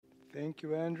Thank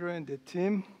you, Andrew, and the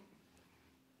team.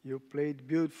 You played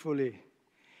beautifully.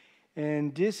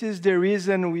 And this is the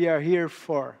reason we are here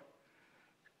for,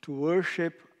 to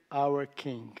worship our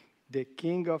King, the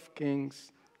King of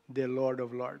Kings, the Lord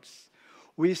of Lords.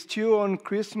 We're still on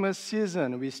Christmas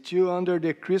season. We're still under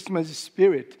the Christmas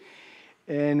spirit.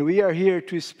 And we are here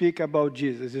to speak about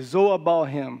Jesus. It's all about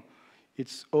Him.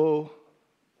 It's all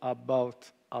about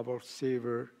our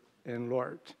Savior and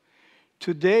Lord.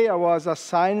 Today I was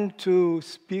assigned to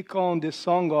speak on the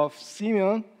song of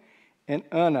Simeon and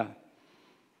Anna,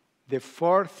 the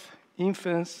fourth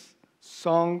infant's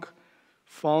song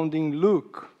found in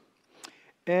Luke.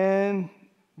 And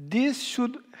this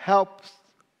should help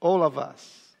all of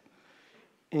us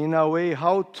in a way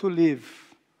how to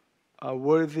live a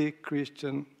worthy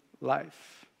Christian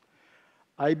life.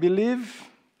 I believe,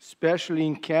 especially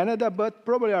in Canada, but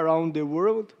probably around the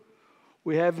world,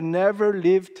 we have never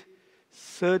lived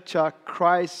such a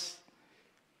Christ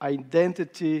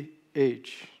identity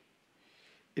age.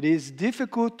 It is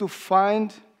difficult to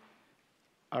find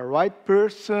a right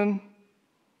person,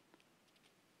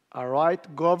 a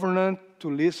right government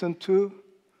to listen to.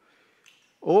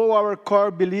 All our core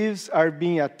beliefs are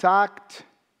being attacked.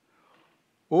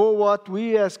 All what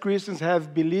we as Christians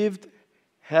have believed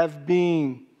have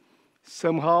been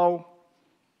somehow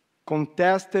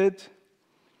contested.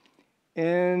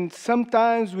 And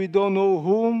sometimes we don't know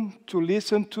whom to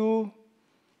listen to,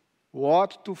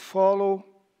 what to follow,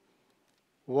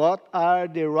 what are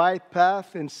the right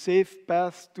path and safe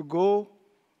paths to go,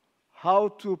 how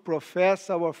to profess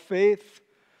our faith,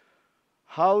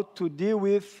 how to deal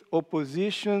with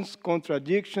oppositions,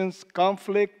 contradictions,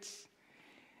 conflicts,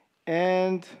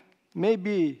 and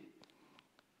maybe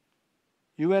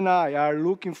you and I are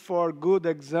looking for good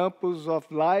examples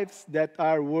of lives that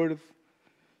are worth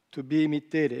to be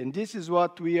imitated. And this is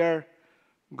what we are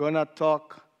going to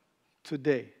talk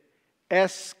today.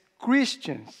 As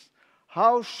Christians,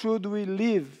 how should we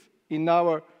live in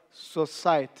our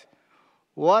society?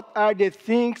 What are the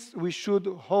things we should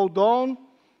hold on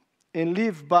and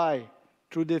live by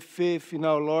through the faith in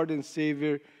our Lord and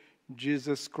Savior,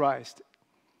 Jesus Christ?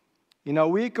 In a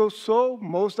week or so,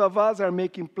 most of us are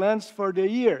making plans for the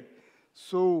year.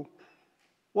 So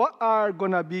what are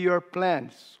going to be your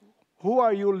plans? Who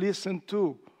are you listening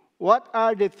to? What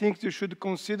are the things you should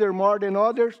consider more than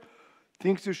others?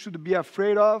 Things you should be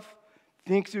afraid of?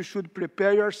 Things you should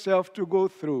prepare yourself to go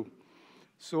through.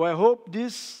 So I hope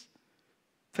this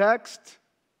text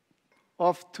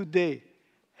of today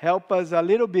help us a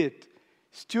little bit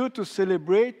still to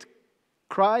celebrate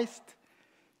Christ,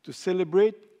 to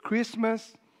celebrate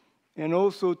Christmas, and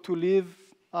also to live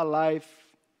a life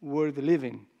worth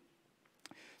living.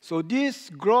 So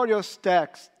this glorious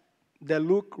text that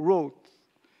Luke wrote,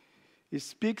 it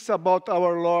speaks about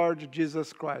our Lord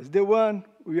Jesus Christ, the one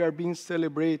we are being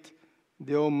celebrate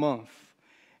the whole month.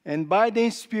 And by the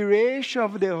inspiration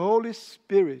of the Holy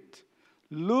Spirit,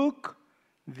 Luke,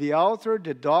 the author,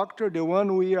 the doctor, the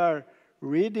one we are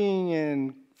reading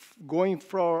and going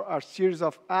for a series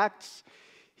of Acts,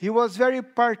 he was very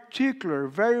particular,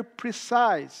 very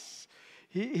precise.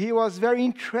 He was very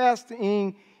interested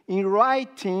in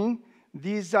writing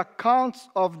these accounts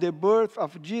of the birth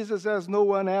of Jesus as no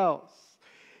one else.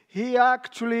 He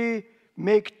actually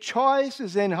made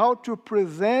choices in how to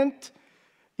present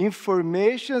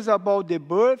information about the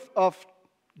birth of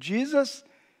Jesus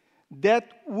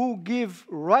that will give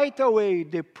right away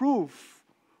the proof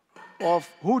of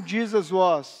who Jesus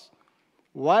was,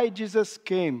 why Jesus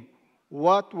came,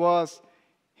 what was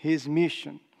his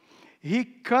mission. He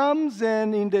comes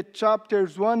and in the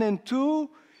chapters 1 and 2,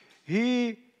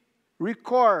 he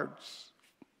records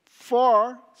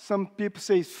 4, some people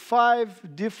say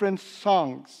 5 different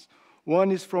songs.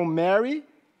 One is from Mary,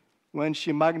 when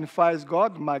she magnifies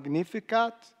God,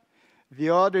 Magnificat. The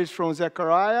other is from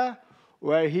Zechariah,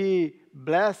 where he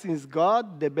blesses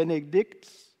God, the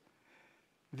Benedicts.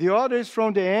 The other is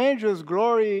from the angels,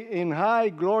 glory in high,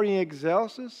 glory in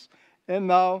excelsis. And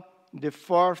now the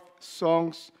 4th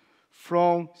songs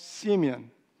from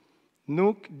Simeon.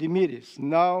 Nunc dimittis,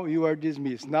 now you are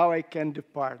dismissed. Now I can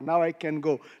depart. Now I can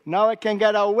go. Now I can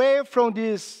get away from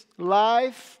this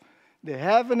life, the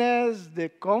heaviness, the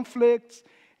conflicts,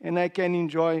 and I can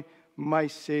enjoy my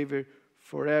Savior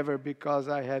forever because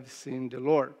I have seen the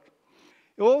Lord.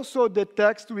 Also, the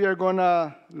text we are going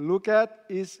to look at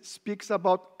speaks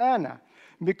about Anna,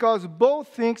 because both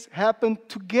things happen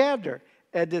together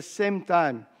at the same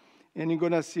time. And you're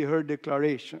going to see her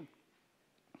declaration.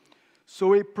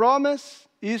 So a promise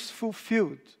is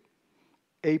fulfilled.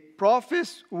 A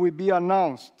prophecy will be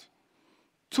announced.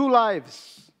 2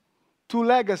 lives, 2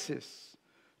 legacies,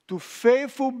 to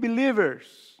faithful believers,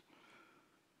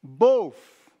 both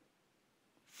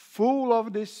full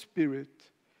of the Spirit,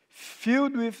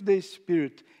 filled with the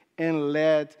Spirit, and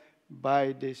led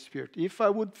by the Spirit. If I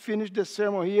would finish the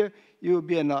sermon here, it would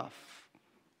be enough.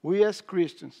 We as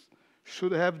Christians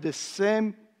should have the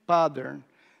same pattern,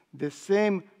 the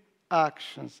same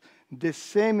actions, the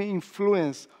same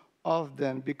influence of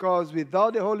them, because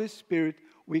without the Holy Spirit,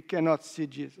 we cannot see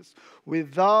Jesus.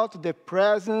 Without the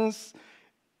presence,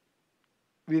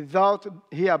 without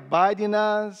He abiding in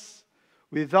us,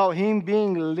 without Him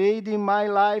being laid in my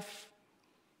life,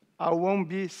 I won't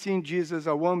be seeing Jesus,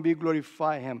 I won't be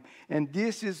glorifying Him. And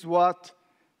this is what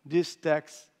this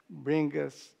text brings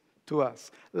us to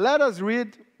us. Let us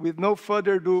read, with no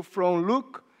further ado, from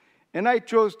Luke. And I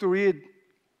chose to read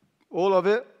all of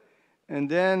it. And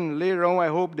then later on, I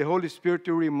hope the Holy Spirit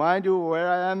will remind you where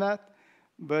I am at.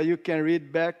 But you can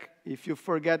read back. If you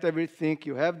forget everything,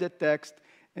 you have the text.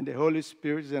 And the Holy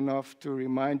Spirit is enough to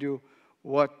remind you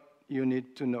what you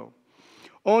need to know.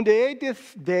 On the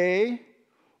 80th day,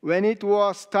 when it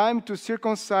was time to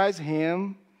circumcise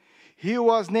him, he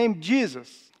was named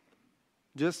Jesus.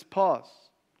 Just pause.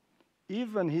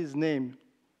 Even his name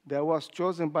that was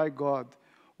chosen by God,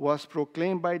 was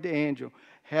proclaimed by the angel,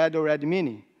 had already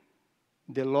meaning.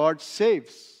 The Lord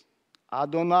saves.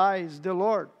 Adonai is the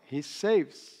Lord. He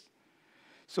saves.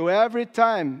 So every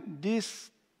time this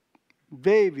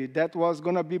baby that was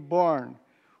going to be born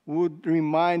would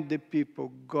remind the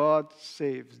people, God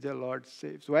saves, the Lord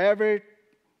saves. Wherever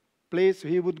place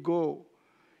he would go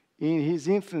in his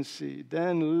infancy,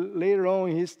 then later on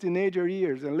in his teenager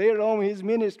years, and later on in his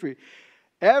ministry,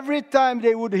 every time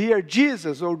they would hear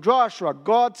Jesus or Joshua,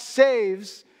 God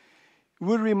saves,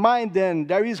 would remind them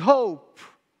there is hope.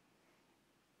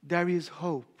 There is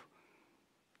hope.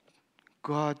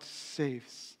 God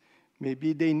saves.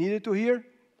 Maybe they needed to hear.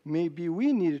 Maybe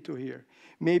we needed to hear.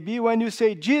 Maybe when you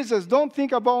say Jesus, don't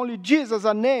think about only Jesus,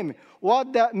 a name.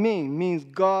 What that means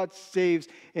God saves,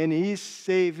 and He's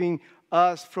saving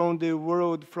us from the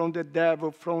world, from the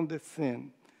devil, from the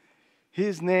sin.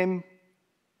 His name,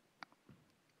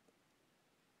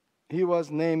 He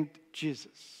was named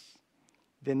Jesus.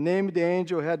 The name the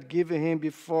angel had given him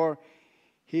before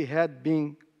he had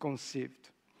been conceived.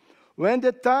 When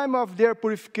the time of their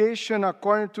purification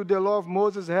according to the law of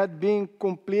Moses had been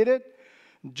completed,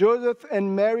 Joseph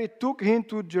and Mary took him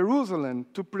to Jerusalem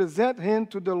to present him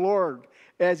to the Lord,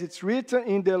 as it's written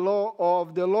in the law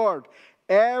of the Lord.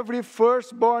 Every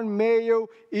firstborn male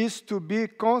is to be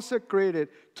consecrated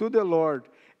to the Lord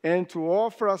and to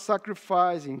offer a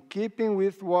sacrifice in keeping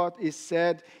with what is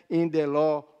said in the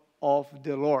law of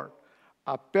the Lord.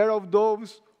 A pair of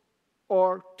doves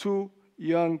or 2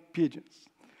 young pigeons.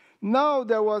 Now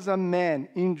there was a man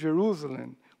in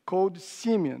Jerusalem called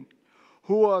Simeon,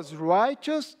 who was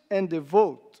righteous and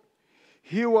devout.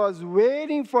 He was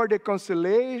waiting for the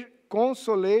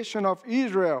consolation of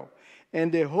Israel,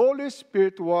 and the Holy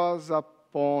Spirit was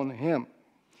upon him.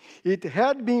 It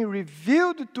had been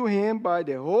revealed to him by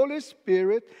the Holy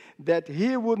Spirit that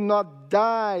he would not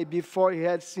die before he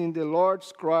had seen the Lord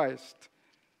Christ.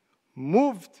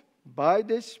 Moved by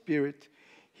the Spirit,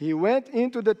 he went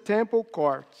into the temple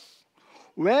courts.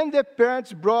 When the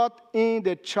parents brought in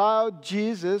the child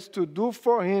Jesus to do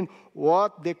for him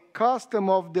what the custom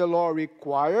of the law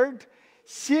required,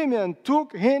 Simeon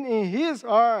took him in his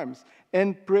arms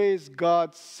and praised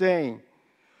God, saying,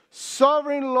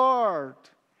 Sovereign Lord,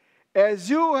 as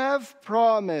you have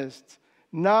promised,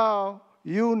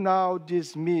 you now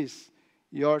dismiss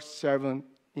your servant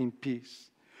in peace.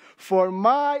 For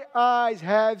my eyes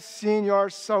have seen your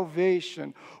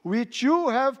salvation, which you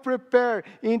have prepared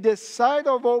in the sight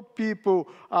of all people,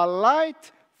 a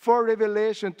light for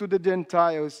revelation to the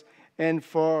Gentiles and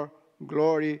for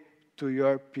glory to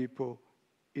your people,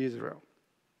 Israel.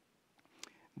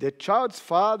 The child's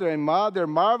father and mother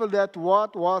marveled at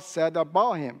what was said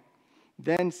about him.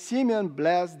 Then Simeon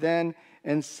blessed them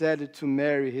and said to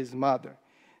Mary, his mother,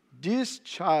 This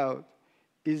child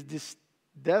is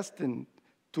destined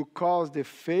to cause the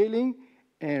failing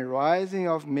and rising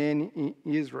of many in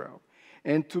Israel,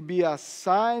 and to be a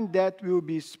sign that will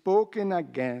be spoken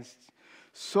against,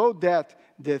 so that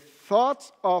the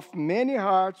thoughts of many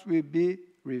hearts will be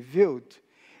revealed,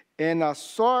 and a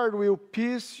sword will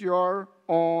pierce your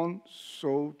own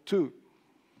soul too.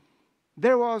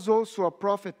 There was also a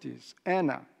prophetess,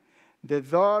 Anna, the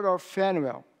daughter of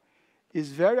Phanuel. It's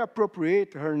very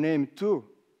appropriate, her name too.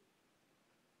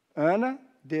 Anna,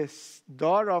 the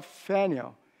daughter of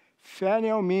Phanuel.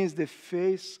 Phanuel means the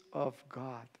face of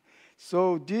God.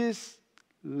 So this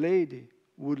lady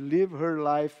would live her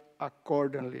life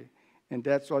accordingly. And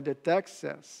that's what the text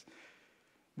says.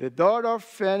 the daughter of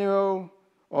Phanuel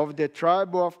of the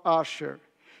tribe of Asher.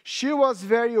 She was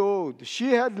very old.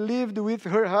 She had lived with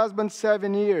her husband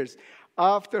 7 years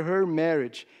after her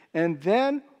marriage, and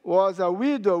then was a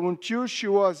widow until she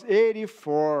was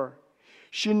 84.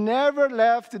 She never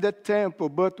left the temple,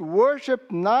 but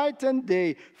worshiped night and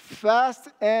day, fast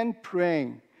and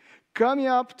praying. Coming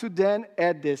up to them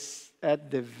at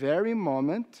the very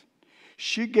moment,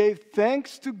 she gave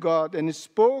thanks to God and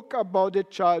spoke about the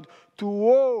child to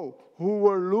all who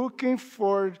were looking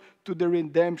forward to the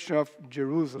redemption of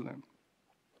Jerusalem,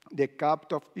 the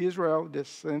capital of Israel, the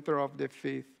center of the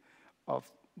faith of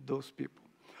those people.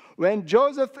 When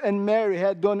Joseph and Mary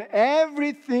had done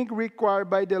everything required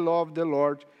by the law of the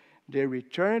Lord, they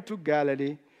returned to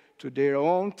Galilee, to their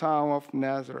own town of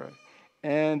Nazareth.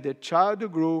 And the child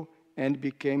grew and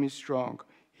became strong.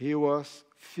 He was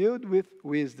filled with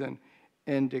wisdom,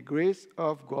 and the grace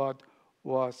of God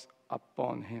was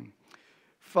upon him.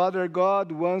 Father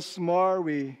God, once more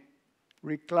we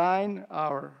recline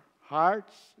our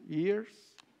hearts, ears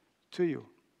to you.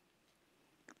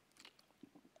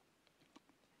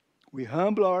 We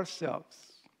humble ourselves.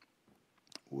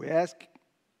 We ask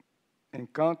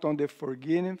and count on the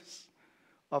forgiveness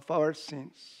of our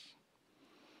sins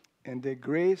and the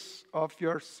grace of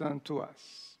your Son to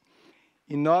us,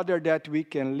 in order that we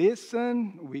can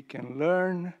listen, we can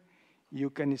learn, you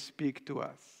can speak to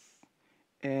us,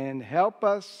 and help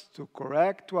us to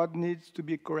correct what needs to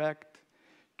be correct,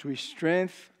 to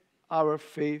strengthen our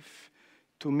faith,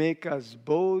 to make us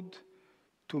bold,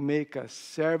 to make us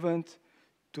servant,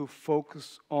 to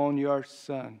focus on your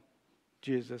Son,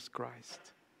 Jesus Christ.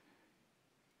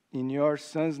 In your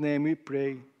Son's name we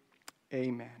pray,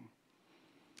 amen.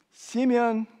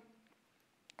 Simeon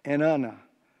and Anna,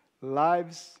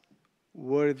 lives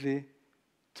worthy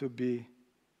to be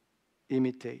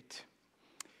imitated.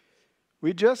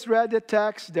 We just read the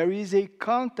text. There is a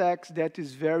context that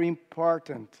is very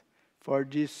important for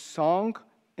this song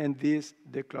and this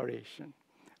declaration.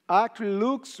 Actually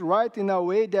looks right in a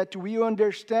way that we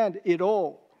understand it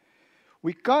all.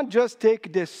 We can't just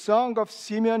take the song of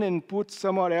Simeon and put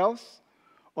somewhere else,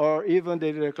 or even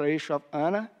the declaration of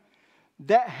Anna.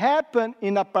 That happened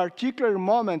in a particular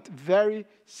moment, very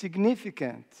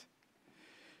significant.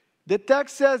 The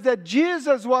text says that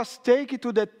Jesus was taken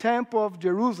to the temple of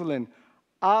Jerusalem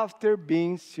after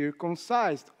being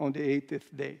circumcised on the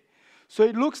 80th day. So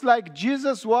it looks like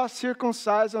Jesus was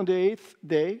circumcised on the 8th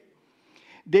day.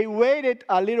 They waited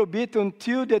a little bit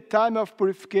until the time of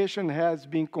purification has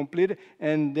been completed,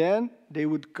 and then they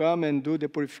would come and do the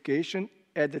purification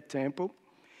at the temple.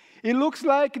 It looks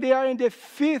like they are in the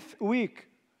 5th week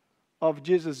of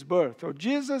Jesus' birth. So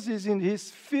Jesus is in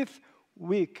his 5th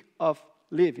week of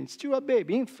living. Still a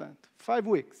baby, infant, 5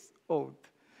 weeks old.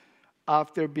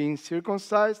 After being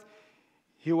circumcised,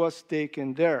 he was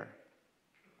taken there.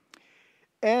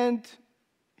 And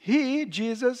he,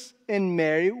 Jesus, and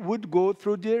Mary would go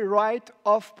through the rite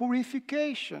of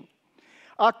purification.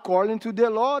 According to the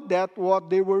law, that's what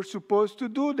they were supposed to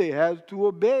do. They had to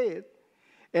obey it.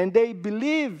 And they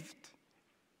believed,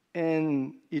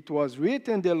 and it was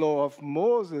written in the law of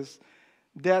Moses,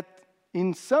 that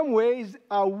in some ways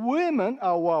a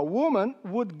woman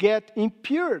would get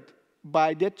impure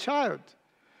by the child.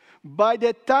 By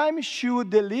the time she would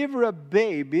deliver a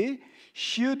baby,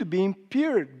 she would be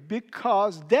impure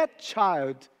because that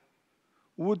child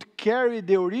would carry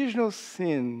the original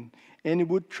sin and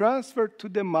would transfer to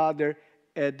the mother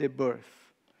at the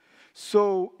birth.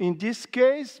 So in this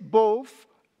case, both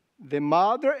the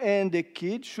mother and the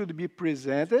kid should be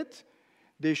presented.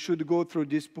 They should go through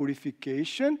this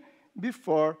purification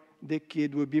before the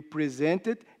kid will be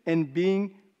presented and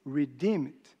being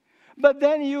redeemed. But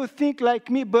then you think like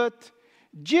me, but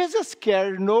Jesus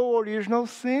carried no original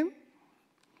sin.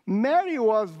 Mary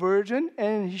was virgin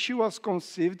and she was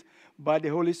conceived by the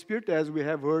Holy Spirit, as we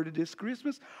have heard this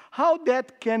Christmas. How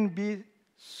that can be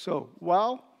so?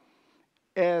 Well,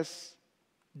 as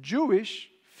Jewish,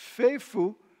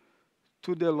 faithful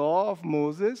to the law of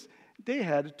Moses, they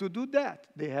had to do that.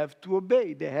 They have to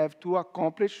obey. They have to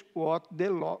accomplish what the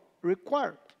law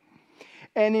required.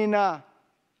 And in a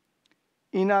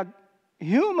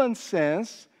human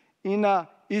sense, in a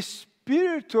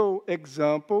spiritual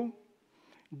example,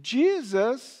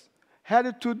 Jesus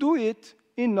had to do it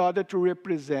in order to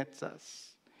represent us.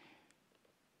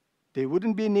 They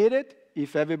wouldn't be needed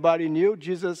if everybody knew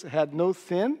Jesus had no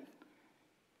sin.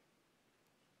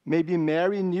 Maybe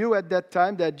Mary knew at that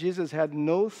time that Jesus had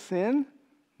no sin,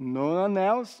 no one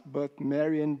else but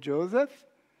Mary and Joseph.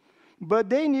 But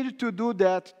they needed to do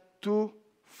that to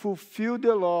fulfill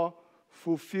the law,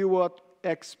 fulfill what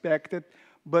expected,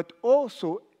 but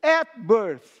also at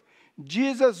birth,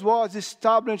 Jesus was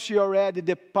establishing already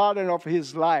the pattern of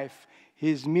his life,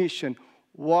 his mission,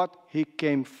 what he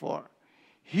came for.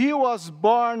 He was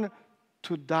born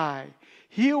to die.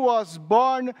 He was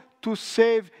born to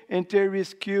save and to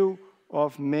rescue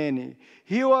of many.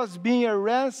 He was being a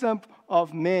ransom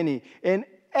of many. And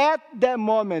at that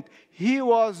moment, he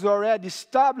was already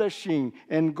establishing,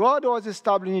 and God was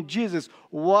establishing Jesus,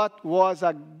 what was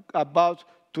about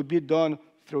to be done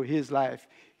through his life.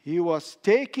 He was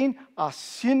taking a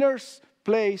sinner's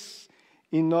place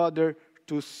in order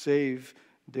to save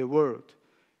the world.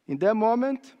 In that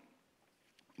moment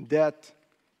that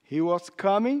he was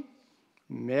coming,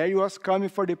 Mary was coming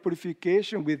for the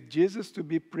purification with Jesus to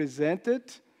be presented.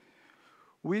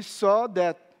 We saw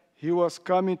that he was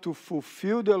coming to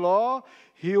fulfill the law.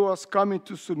 He was coming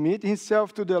to submit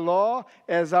himself to the law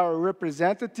as our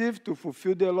representative to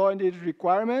fulfill the law and its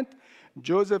requirement.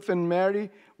 Joseph and Mary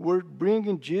were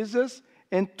bringing Jesus,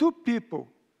 and two people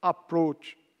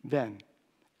approached them,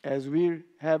 as we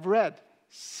have read,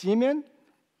 Simeon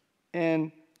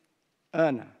and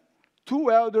Anna,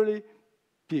 two elderly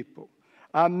people.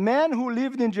 A man who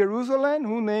lived in Jerusalem,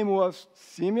 whose name was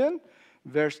Simeon,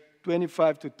 verse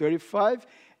 25 to 35,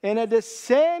 and at the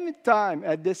same time,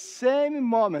 at the same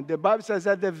moment, the Bible says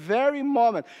at the very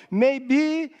moment,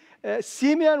 maybe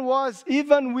Simeon was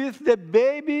even with the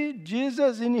baby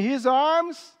Jesus in his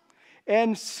arms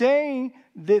and saying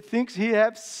the things he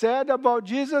had said about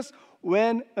Jesus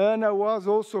when Anna was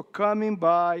also coming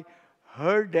by,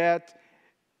 heard that,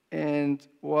 and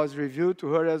was revealed to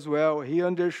her as well. He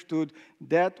understood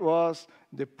that was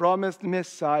the promised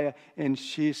Messiah, and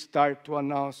she started to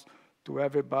announce to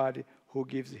everybody who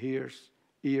gives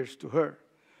ears to her.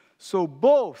 So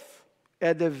both,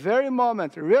 at the very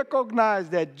moment,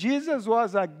 recognized that Jesus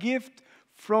was a gift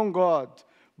from God,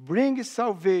 bringing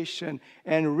salvation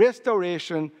and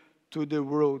restoration to the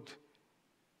world,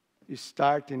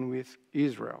 starting with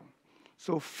Israel.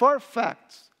 So 4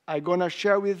 facts I'm going to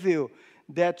share with you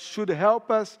that should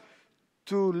help us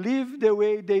to live the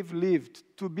way they've lived,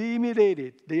 to be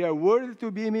imitated. They are worthy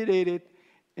to be imitated,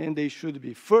 and they should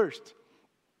be. First,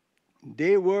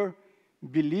 they were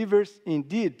believers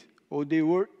indeed, or they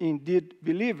were indeed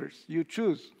believers. You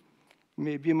choose.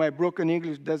 Maybe my broken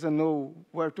English doesn't know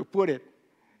where to put it.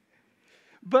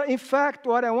 But in fact,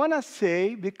 what I want to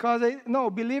say, because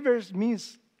believers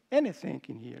means anything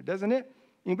in here, doesn't it?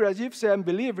 In Brazil, if you say I'm a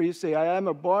believer, you say I am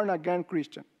a born-again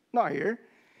Christian. Not here.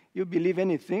 You believe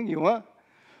anything you want.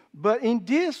 But in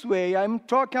this way, I'm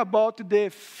talking about the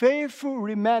faithful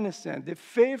remanescent, the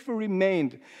faithful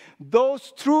remained.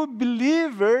 Those true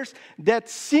believers that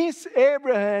since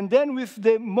Abraham, then with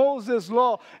the Moses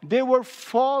law, they were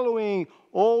following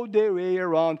all the way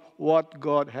around what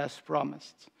God has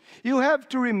promised. You have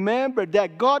to remember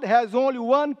that God has only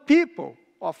one people,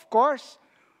 of course,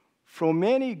 from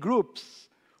many groups,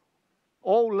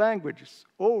 all languages,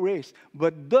 all race.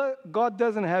 But God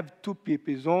doesn't have two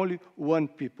people. It's only one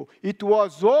people. It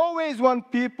was always one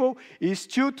people. It's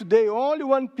still today only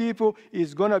one people.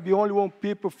 It's going to be only one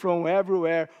people from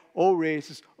everywhere, all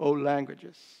races, all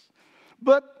languages.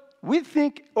 But we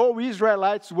think all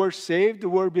Israelites were saved,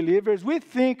 were believers. We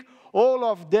think all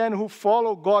of them who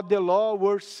follow God, the law,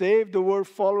 were saved, were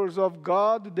followers of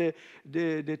God,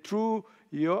 the true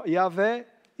Yahweh.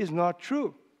 Is not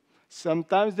true.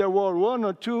 Sometimes there were one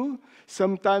or two.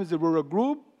 Sometimes there were a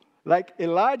group. Like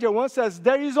Elijah once says,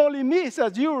 there is only me. He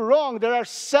says, you're wrong. There are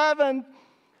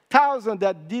 7,000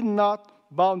 that did not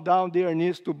bow down their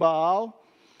knees to Baal.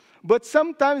 But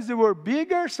sometimes they were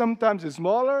bigger, sometimes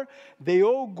smaller. They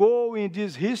all go in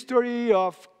this history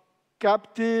of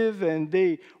captive and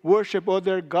they worship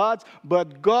other gods.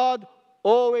 But God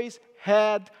always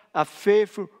had a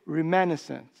faithful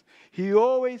remanescence. He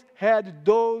always had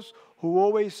those who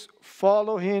always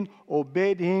follow him,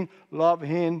 obeyed him, loved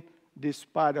him,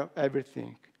 despite of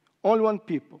everything. Only one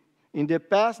people. In the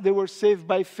past, they were saved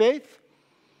by faith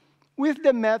with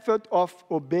the method of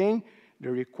obeying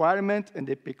the requirement and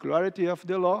the peculiarity of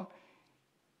the law.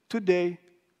 Today,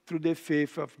 through the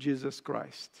faith of Jesus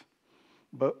Christ.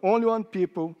 But only one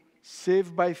people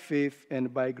saved by faith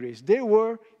and by grace. They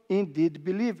were indeed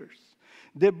believers.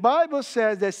 The Bible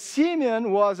says that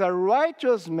Simeon was a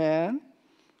righteous man.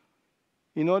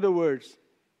 In other words,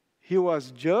 he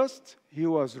was just, he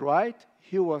was right,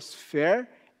 he was fair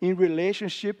in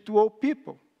relationship to all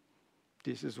people.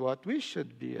 This is what we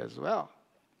should be as well.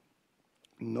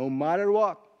 No matter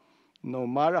what, no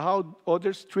matter how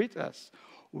others treat us,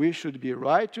 we should be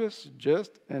righteous,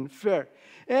 just, and fair.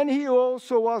 And he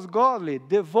also was godly,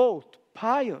 devout,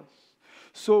 pious.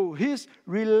 So his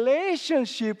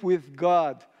relationship with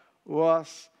God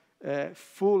was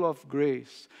full of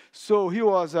grace. So he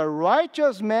was a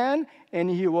righteous man, and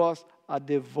he was a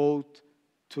devout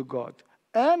to God.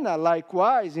 Anna,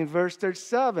 likewise, in verse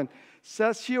 37,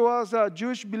 says she was a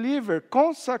Jewish believer,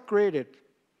 consecrated.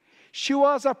 She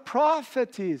was a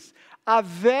prophetess, a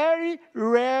very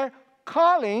rare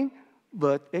calling,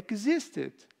 but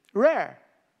existed. Rare,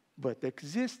 but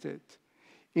existed.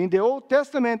 In the Old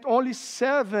Testament, only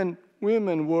 7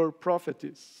 women were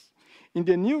prophetess. In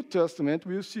the New Testament,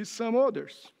 we'll see some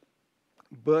others,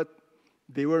 but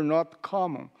they were not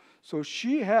common. So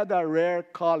she had a rare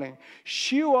calling.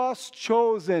 She was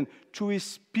chosen to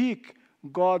speak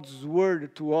God's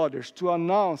word to others, to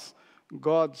announce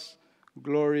God's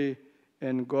glory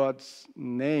and God's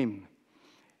name.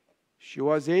 She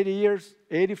was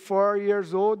 84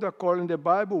 years old, according to the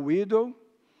Bible, widow,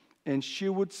 and she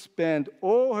would spend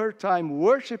all her time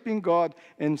worshiping God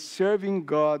and serving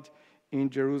God in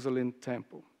Jerusalem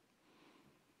temple.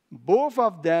 Both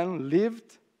of them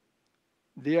lived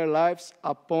their lives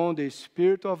upon the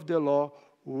spirit of the law,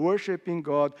 worshiping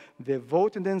God,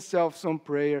 devoting themselves on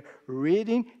prayer,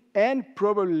 reading and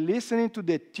probably listening to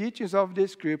the teachings of the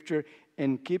scripture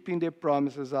and keeping the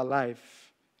promises alive.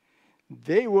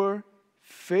 They were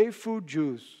faithful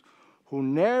Jews who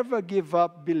never give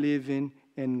up believing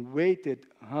and waited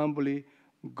humbly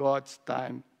God's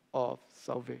time of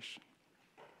salvation.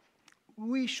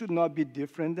 We should not be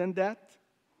different than that.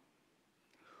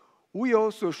 We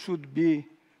also should be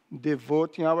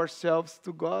devoting ourselves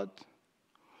to God.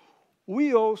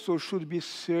 We also should be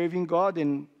serving God,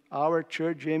 and our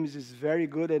church, James, is very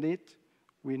good at it.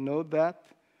 We know that.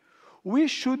 We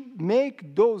should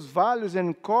make those values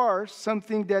and cores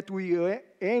something that we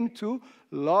aim to,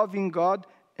 loving God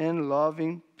and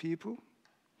loving people.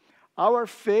 Our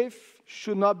faith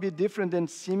should not be different than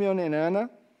Simeon and Anna.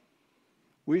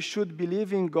 We should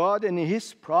believe in God and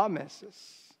His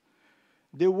promises.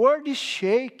 The world is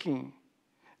shaking.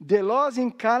 The laws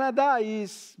in Canada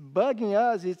is bugging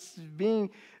us. It's being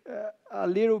a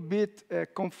little bit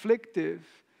conflictive.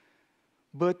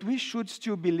 But we should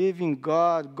still believe in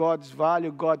God, God's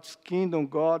value, God's kingdom,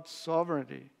 God's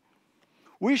sovereignty.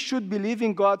 We should believe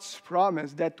in God's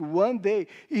promise that one day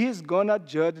He's going to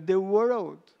judge the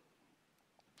world.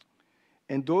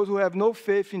 And those who have no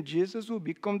faith in Jesus will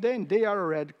be condemned. They are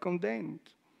already condemned.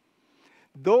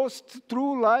 Those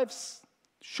true lives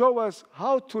show us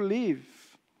how to live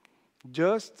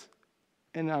just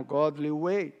in a godly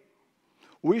way.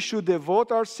 We should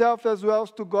devote ourselves as well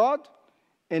to God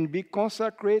and be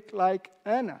consecrated like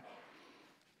Anna.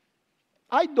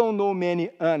 I don't know many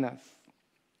Annas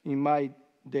in my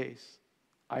days.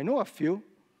 I know a few.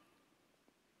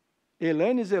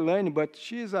 Elaine is Elaine, but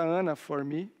she is an Anna for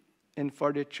me and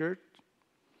for the church.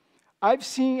 I've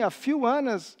seen a few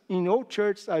Annas in old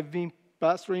churches I've been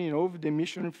pastoring over the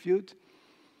mission field.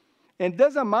 And it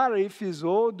doesn't matter if he's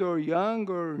old or young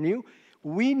or new.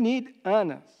 We need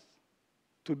Annas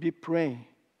to be praying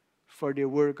for the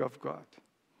work of God.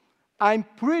 I'm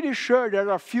pretty sure there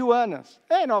are a few Annas,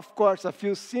 and of course a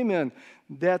few Simeon,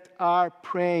 that are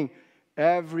praying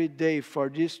every day for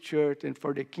this church and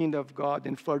for the kingdom of God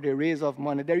and for the raise of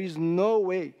money. There is no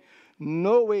way.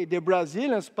 The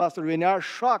Brazilians, Pastor, when they are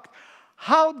shocked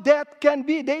how that can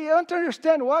be. They don't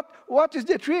understand what is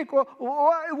the trick,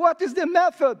 what is the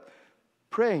method.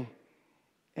 Praying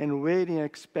and waiting,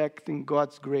 expecting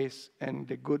God's grace and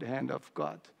the good hand of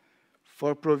God.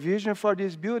 For provision for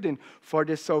this building, for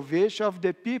the salvation of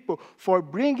the people, for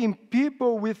bringing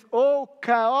people with all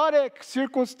chaotic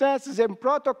circumstances and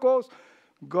protocols.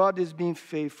 God is being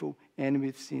faithful, and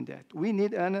we've seen that. We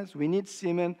need Annas, we need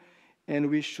Simeon, and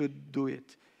we should do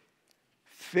it.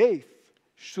 Faith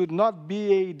should not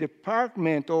be a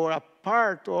department or a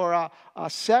part or a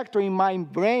sector in my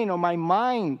brain or my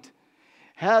mind.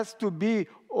 Has to be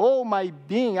all my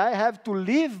being. I have to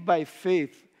live by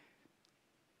faith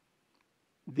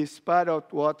despite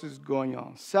of what is going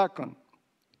on. Second,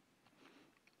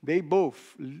 they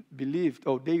both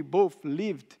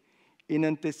lived in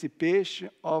anticipation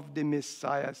of the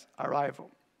Messiah's arrival.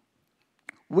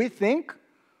 We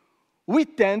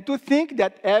tend to think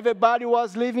that everybody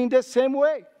was living the same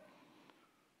way.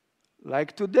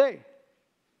 Like today.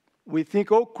 We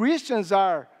think all Christians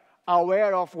are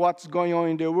aware of what's going on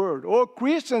in the world. All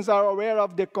Christians are aware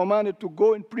of the command to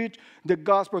go and preach the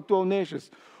gospel to all nations.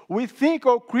 We think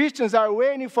all Christians are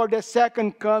waiting for the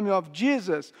second coming of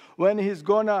Jesus when He's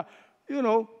going to,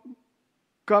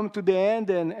 come to the end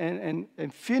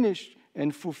and finish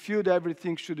and fulfill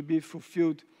everything should be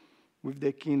fulfilled with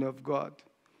the kingdom of God.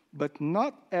 But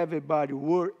not everybody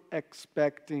were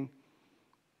expecting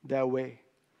that way.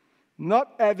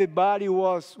 Not everybody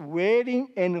was waiting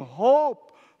and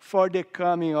hope for the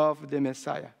coming of the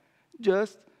Messiah?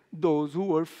 Just those who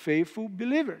were faithful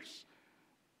believers,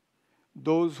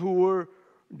 those who were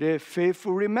the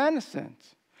faithful remanescent.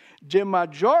 The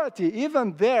majority,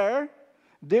 even there,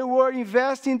 they were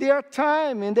investing their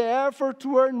time in the effort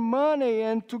to earn money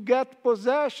and to get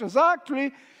possessions.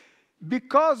 Actually,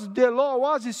 because the law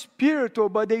was spiritual,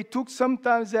 but they took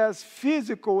sometimes as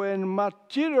physical and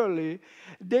materially,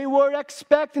 they were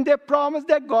expecting the promise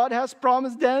that God has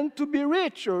promised them to be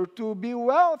rich or to be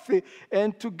wealthy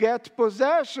and to get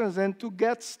possessions and to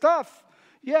get stuff.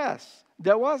 Yes,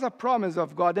 there was a promise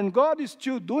of God, and God is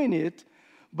still doing it,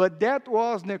 but that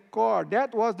was the core,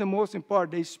 that was the most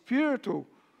important. The spiritual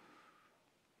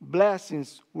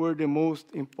blessings were the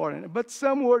most important. But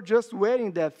some were just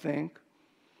waiting that thing.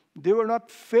 They were not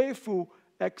faithful,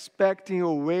 expecting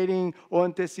or waiting or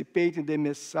anticipating the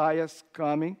Messiah's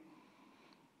coming.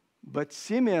 But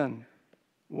Simeon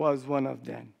was one of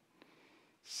them.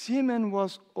 Simeon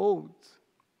was old,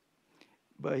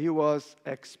 but he was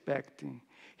expecting.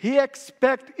 He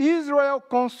expected Israel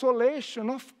consolation,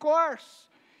 of course.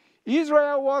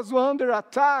 Israel was under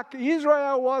attack.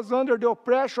 Israel was under the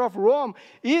oppression of Rome.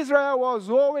 Israel was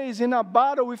always in a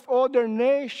battle with other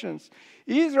nations.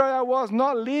 Israel was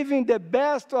not living the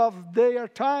best of their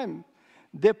time.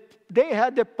 They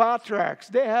had the patriarchs,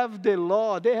 they have the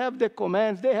law, they have the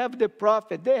commands, they have the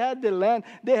prophet, they had the land,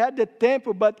 they had the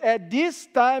temple. But at this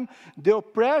time, the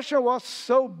oppression was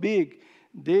so big,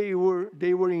 they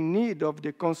were in need of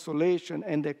the consolation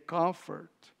and the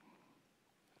comfort.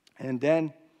 And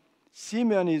then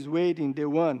Simeon is waiting, the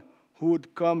one who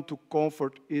would come to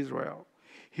comfort Israel.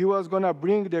 He was going to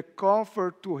bring the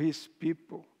comfort to his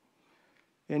people.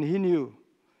 And he knew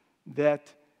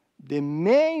that the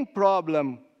main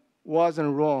problem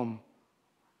wasn't Rome,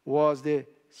 was the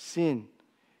sin.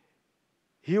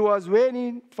 He was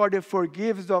waiting for the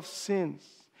forgiveness of sins.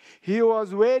 He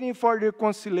was waiting for the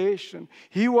reconciliation.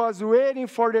 He was waiting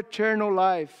for the eternal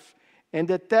life. And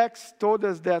the text told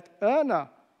us that Anna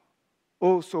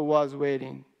also was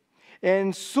waiting.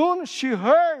 And soon she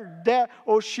heard that,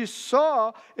 or she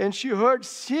saw, and she heard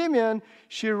Simeon,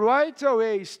 she right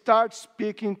away starts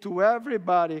speaking to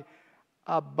everybody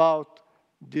about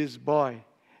this boy,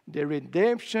 the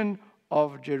redemption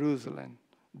of Jerusalem,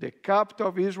 the capital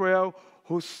of Israel,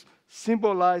 who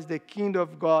symbolized the kingdom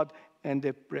of God and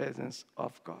the presence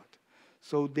of God.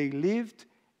 So they lived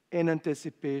in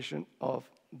anticipation of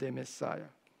the Messiah.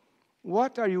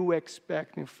 What are you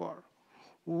expecting for?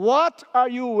 What are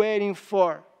you waiting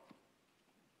for?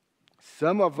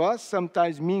 Some of us,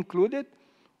 sometimes me included,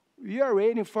 we are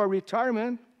waiting for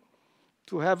retirement,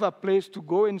 to have a place to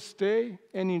go and stay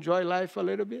and enjoy life a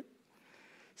little bit.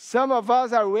 Some of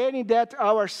us are waiting that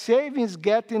our savings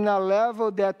get in a level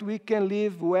that we can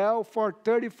live well for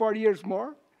 30, 40 years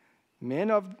more.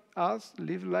 Many of us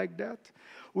live like that.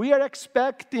 We are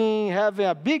expecting having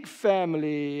a big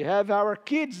family, have our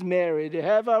kids married,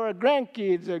 have our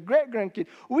grandkids, great-grandkids.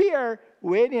 We are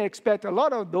waiting and expect a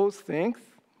lot of those things.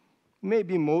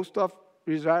 Maybe most of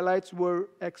Israelites were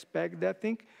expect that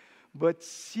thing. But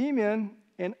Simeon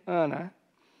and Anna,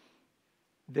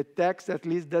 the text at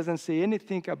least doesn't say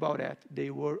anything about that. They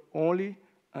were only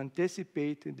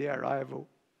anticipating the arrival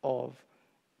of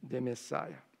the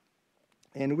Messiah.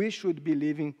 And we should be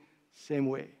living same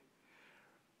way.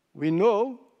 We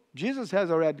know Jesus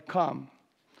has already come.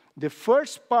 The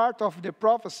first part of the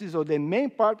prophecies, or the main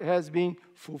part, has been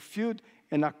fulfilled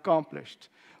and accomplished.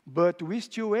 But we're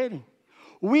still waiting.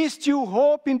 We still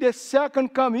hope in the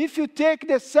second coming. If you take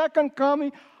the second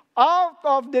coming out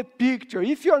of the picture,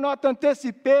 if you're not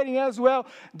anticipating as well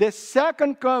the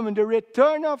second coming, the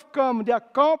return of coming, the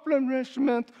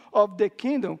accomplishment of the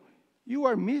kingdom, you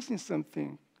are missing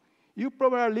something. You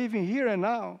probably are living here and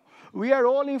now. We are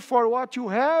all in for what you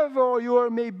have, or you are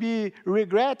maybe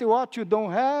regretting what you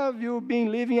don't have. You've been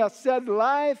living a sad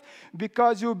life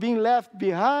because you've been left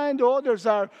behind. Others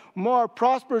are more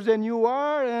prosperous than you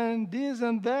are, and this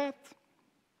and that.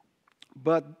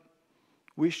 But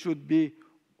we should be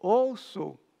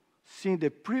also seeing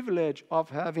the privilege of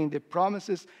having the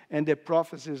promises and the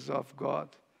prophecies of God.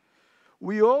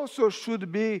 We also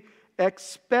should be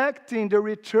expecting the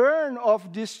return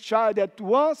of this child that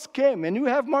once came, and you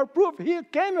have more proof. He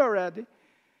came already.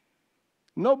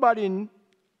 Nobody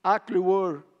actually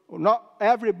were, not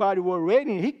everybody were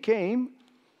waiting. He came.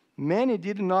 Many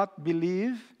did not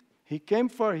believe. He came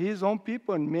for his own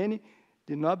people, and many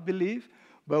did not believe.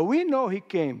 But we know he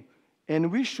came,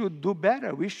 and we should do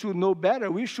better. We should know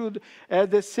better. We should, as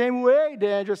the same way the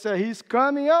angel said, he's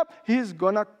coming up, he's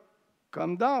going to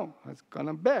come down. He's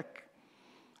coming back.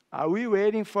 Are we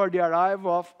waiting for the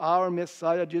arrival of our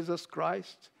Messiah, Jesus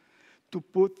Christ? to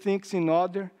put things in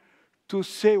order, to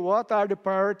say what are the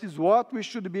priorities, what we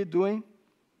should be doing.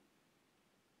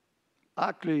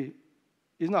 Actually,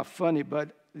 it's not funny, but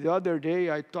the other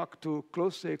day I talked to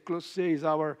Close. Close is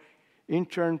our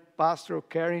intern pastor,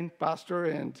 caring pastor,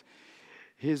 and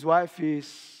his wife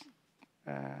is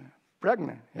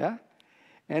pregnant, yeah?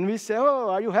 And we say, oh,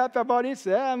 are you happy about it?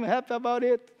 Say, yeah, I'm happy about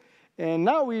it. And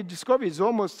now we discover it's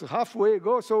almost halfway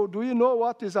ago, so do you know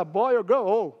what is a boy or girl?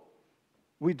 Oh,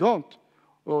 we don't.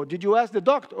 Oh, did you ask the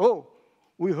doctor? Oh,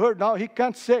 we heard now he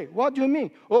can't say. What do you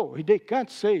mean? Oh, they can't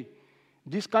say.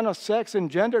 This kind of sex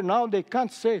and gender, now they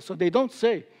can't say, so they don't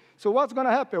say. So what's going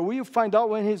to happen? We'll find out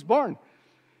when he's born.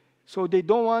 So they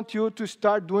don't want you to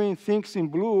start doing things in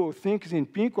blue or things in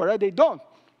pink, or they don't.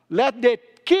 Let the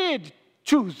kid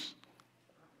choose.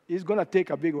 It's going to take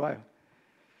a big while.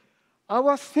 I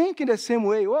was thinking the same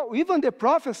way. Well, even the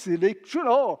prophecy, they should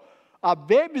know a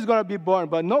baby is going to be born,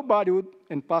 but nobody would,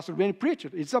 and Pastor Benny preached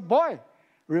it. It's a boy.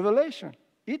 Revelation.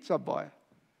 It's a boy.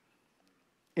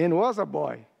 And was a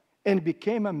boy. And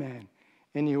became a man.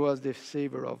 And he was the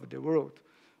Savior of the world.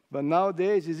 But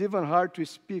nowadays, it's even hard to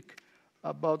speak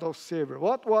about our Savior.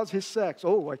 What was his sex?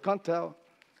 Oh, I can't tell.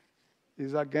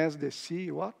 Is against the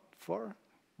sea. What for?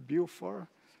 Bill for?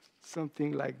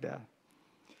 Something like that.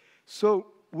 So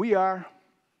we are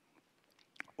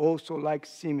also like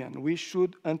Simeon. We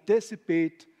should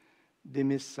anticipate the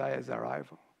Messiah's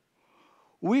arrival.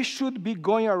 We should be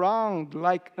going around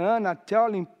like Anna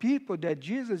telling people that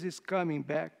Jesus is coming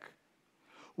back.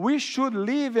 We should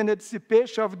live in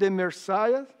anticipation of the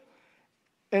Messiah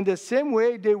in the same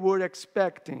way they were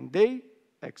expecting. They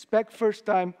expect first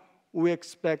time, we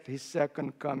expect his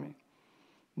second coming.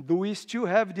 Do we still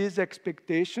have these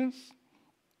expectations?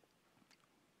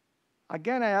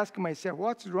 Again, I ask myself,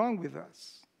 what's wrong with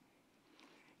us?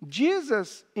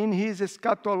 Jesus, in his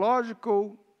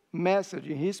eschatological message,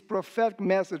 in his prophetic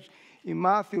message, in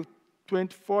Matthew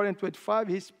 24 and 25,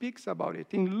 he speaks about it.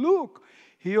 In Luke,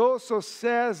 he also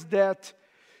says that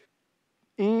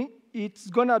it's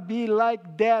going to be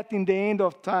like that in the end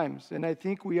of times. And I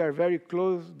think we are very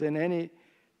close than any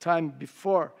time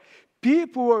before.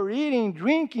 People were eating,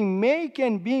 drinking,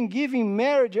 making, being given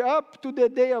marriage up to the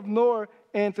day of Noah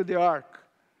entered the ark.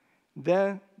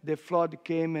 Then the flood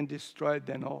came and destroyed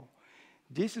them all.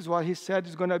 This is what he said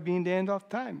is going to be in the end of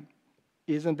time.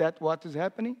 Isn't that what is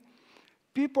happening?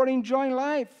 People are enjoying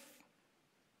life.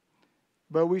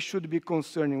 But we should be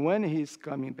concerned when he is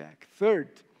coming back. Third,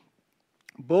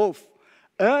 both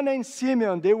Anna and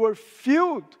Simeon, they were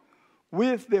filled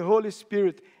with the Holy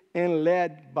Spirit and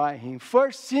led by him.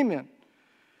 First, Simeon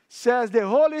says the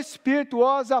Holy Spirit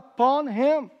was upon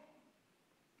him.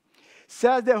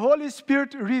 Says the Holy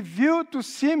Spirit revealed to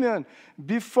Simeon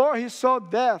before he saw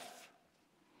death.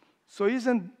 So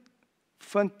isn't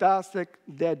fantastic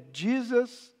that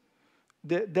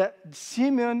that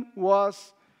Simeon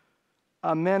was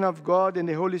a man of God and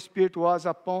the Holy Spirit was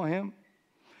upon him?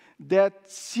 That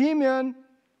Simeon,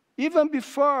 even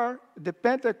before the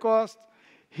Pentecost,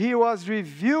 he was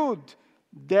revealed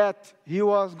that he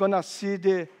wasn't going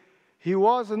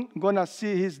to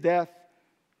see his death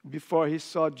before he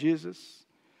saw Jesus.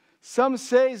 Some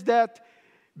says that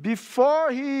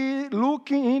before he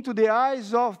looking into the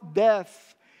eyes of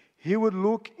death, he would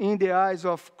look in the eyes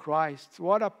of Christ.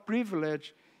 What a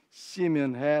privilege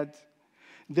Simeon had.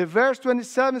 The verse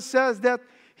 27 says that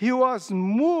he was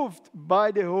moved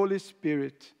by the Holy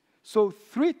Spirit. So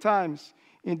 3 times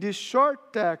in this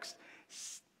short text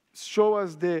show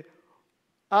us the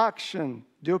action,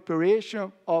 the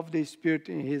operation of the Spirit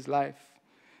in his life.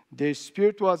 The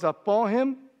Spirit was upon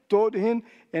him, told him,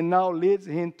 and now leads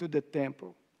him to the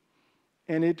temple.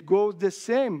 And it goes the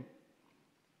same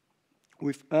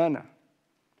with Anna.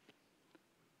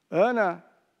 Anna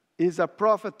is a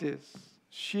prophetess.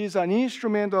 She is an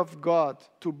instrument of God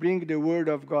to bring the word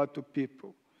of God to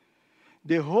people.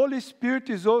 The Holy Spirit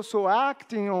is also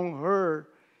acting on her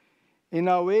in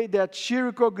a way that she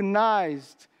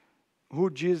recognized who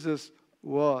Jesus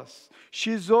was.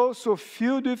 She's also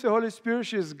filled with the Holy Spirit.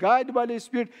 She's guided by the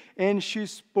Spirit, and she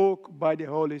spoke by the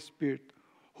Holy Spirit.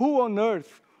 Who on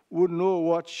earth would know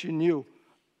what she knew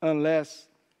unless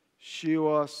she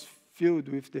was filled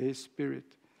with the Spirit?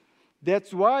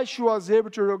 That's why she was able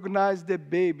to recognize the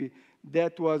baby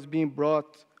that was being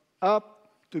brought up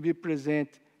to be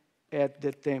present at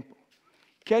the temple.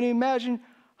 Can you imagine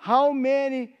how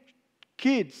many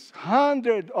kids,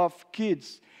 hundreds of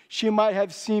kids, she might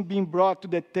have seen being brought to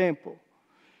the temple?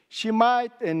 She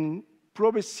might, and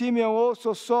probably Simeon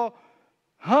also saw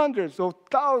hundreds or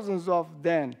thousands of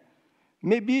them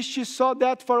Maybe she saw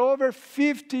that for over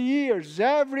 50 years.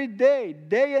 Every day,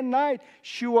 day and night,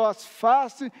 she was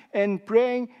fasting and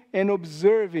praying and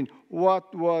observing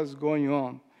what was going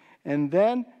on. And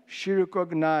then she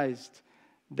recognized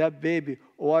that baby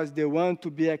was the one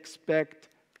to be expected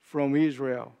from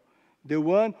Israel. The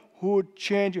one who would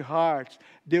change hearts.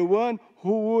 The one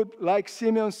who would, like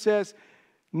Simeon says,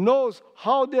 knows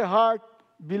how the heart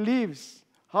believes,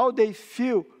 how they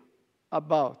feel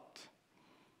about.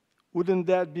 Wouldn't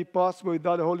that be possible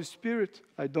without the Holy Spirit?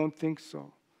 I don't think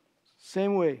so.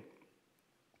 Same way,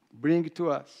 bring it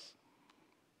to us.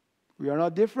 We are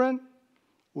not different.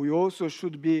 We also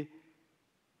should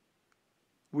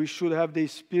have the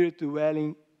Spirit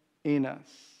dwelling in us.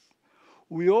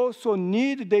 We also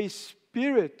need the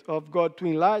Spirit of God to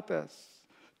enlighten us,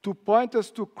 to point us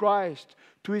to Christ,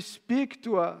 to speak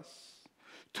to us,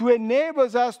 to enable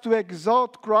us to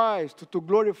exalt Christ, to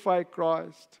glorify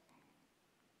Christ.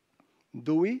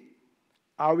 Do we?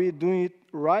 Are we doing it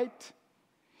right?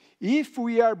 If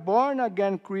we are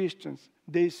born-again Christians,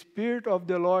 the Spirit of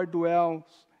the Lord dwells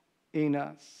in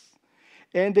us.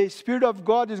 And the Spirit of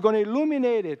God is going to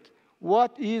illuminate it,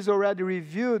 what is already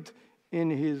revealed in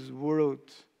His Word.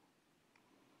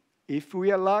 If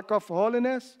we are lack of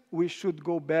holiness, we should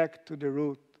go back to the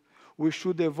root. We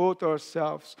should devote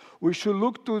ourselves. We should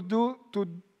look to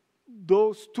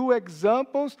those two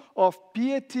examples of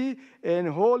piety and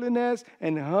holiness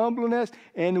and humbleness,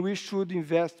 and we should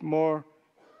invest more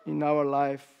in our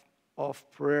life of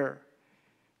prayer.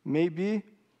 Maybe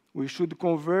we should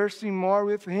converse more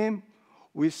with Him.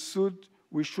 We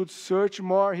should search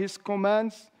more His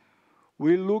commands.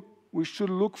 We should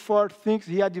look for things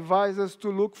He advises us to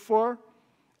look for.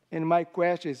 And my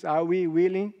question is, are we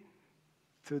willing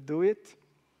to do it?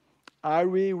 Are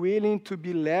we willing to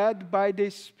be led by the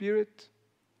Spirit?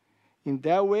 In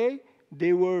that way,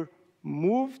 they were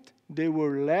moved, they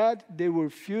were led, they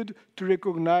were filled to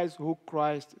recognize who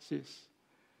Christ is.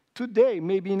 Today,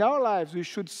 maybe in our lives, we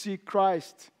should see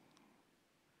Christ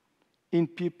in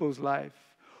people's life.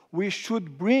 We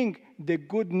should bring the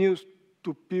good news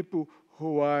to people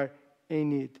who are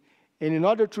in need. And in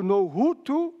order to know who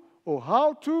to or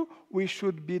how to, we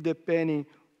should be depending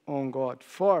on God.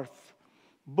 Fourth,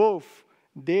 both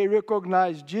they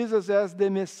recognize Jesus as the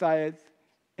Messiah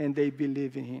and they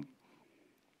believe in Him.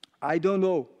 I don't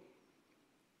know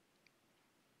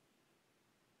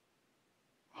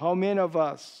how many of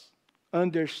us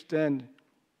understand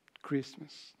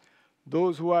Christmas.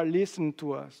 Those who are listening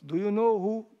to us, do you know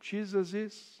who Jesus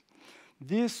is?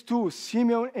 These two,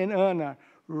 Simeon and Anna,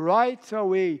 right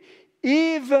away,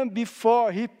 even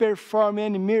before He performed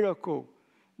any miracle,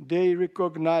 they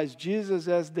recognized Jesus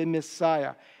as the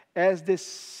Messiah, as the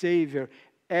Savior,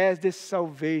 as the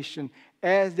salvation,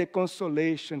 as the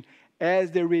consolation,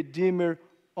 as the Redeemer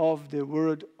of the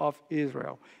world of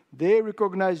Israel. They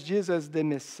recognized Jesus as the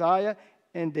Messiah,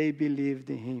 and they believed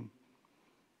in Him.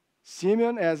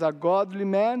 Simeon, as a godly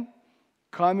man,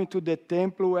 coming to the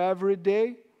temple every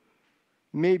day.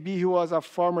 Maybe he was a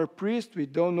former priest, we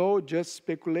don't know, just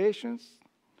speculations.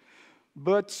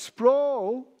 But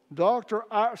Sproul, Dr.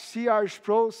 C.R.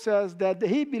 Sproul says that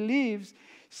he believes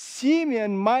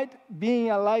Simeon might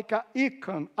be like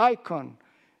an icon.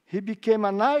 He became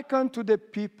an icon to the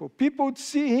people. People would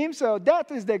see him, say, oh,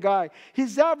 that is the guy.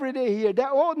 He's every day here.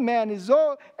 That old man is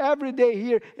all every day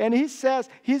here. And he says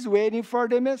he's waiting for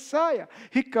the Messiah.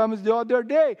 He comes the other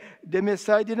day. The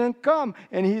Messiah didn't come,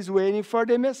 and he's waiting for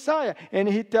the Messiah. And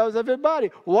he tells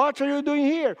everybody, what are you doing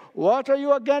here? What are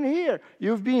you again here?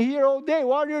 You've been here all day.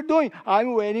 What are you doing?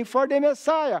 I'm waiting for the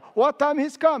Messiah. What time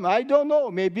he's coming? I don't know.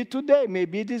 Maybe today,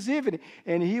 maybe this evening.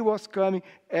 And he was coming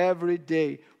every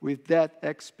day with that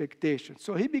expectation.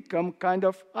 So he became kind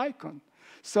of icon.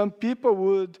 Some people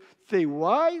would say,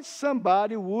 why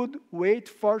somebody would wait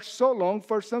for so long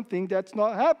for something that's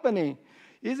not happening?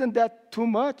 Isn't that too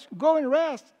much? Go and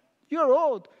rest. You're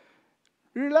old.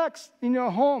 Relax in your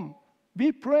home.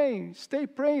 Be praying. Stay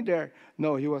praying there.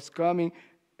 No, he was coming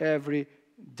every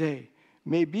day.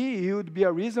 Maybe he would be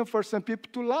a reason for some people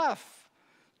to laugh,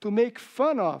 to make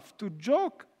fun of, to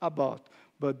joke about.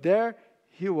 But there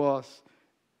he was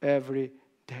every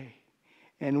day.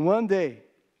 And one day,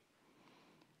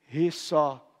 he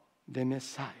saw the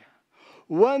Messiah.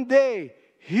 One day,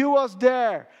 he was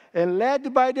there and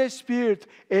led by the Spirit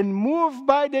and moved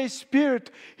by the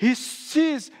Spirit. He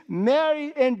sees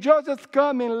Mary and Joseph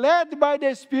coming, led by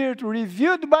the Spirit,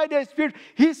 revealed by the Spirit.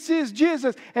 He sees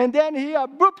Jesus, and then he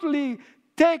abruptly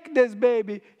takes this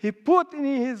baby. He put it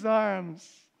in his arms.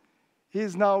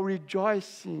 He's now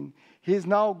rejoicing. He's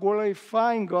now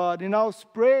glorifying God. He's now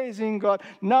praising God.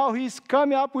 Now he's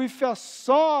coming up with a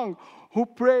song who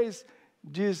praise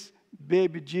this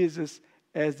baby Jesus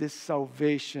as the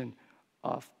salvation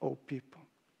of all people.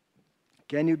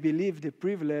 Can you believe the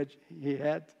privilege he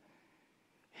had?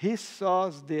 He saw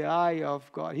the eye of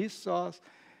God. He saw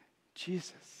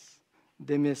Jesus,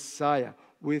 the Messiah,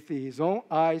 with his own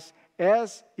eyes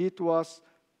as it was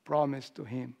promised to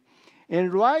him.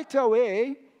 And right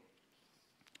away,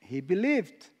 he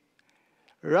believed.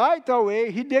 Right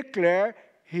away, he declared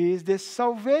he is the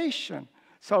salvation.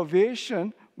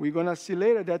 Salvation, we're going to see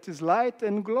later, that is light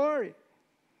and glory.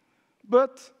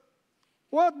 But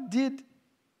what did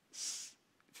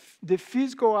the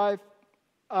physical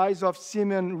eyes of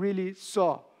Simeon really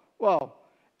saw? Well,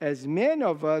 as many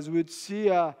of us would see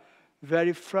a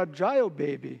very fragile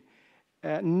baby,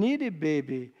 a needy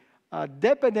baby, a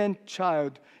dependent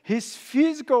child. His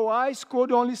physical eyes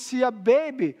could only see a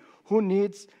baby who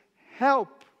needs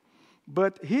help.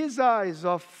 But his eyes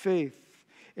of faith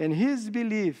and his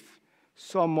belief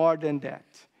saw more than that.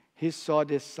 He saw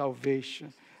the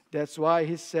salvation. That's why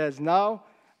he says, now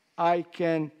I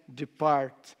can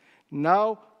depart.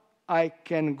 Now I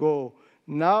can go.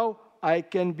 Now I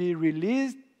can be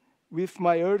released with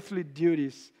my earthly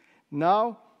duties.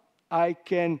 Now I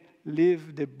can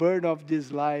leave the burden of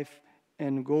this life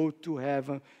and go to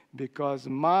heaven, because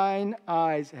mine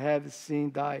eyes have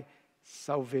seen thy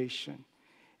salvation.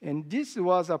 And this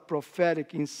was a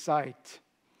prophetic insight,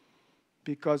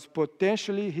 because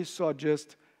potentially he saw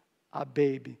just a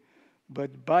baby,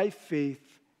 but by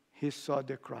faith he saw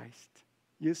the Christ.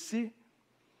 You see,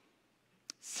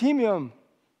 Simeon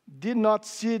did not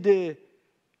see the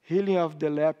healing of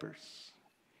the lepers.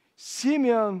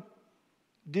 Simeon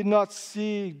did not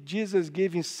see Jesus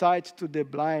giving sight to the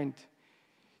blind.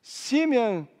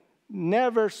 Simeon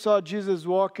never saw Jesus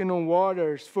walking on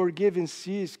waters, forgiving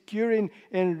sins, curing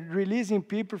and releasing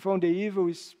people from the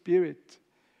evil spirit.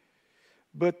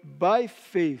 But by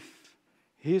faith,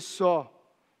 he saw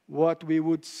what we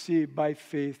would see by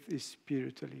faith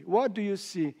spiritually. What do you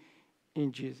see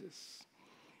in Jesus?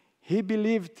 He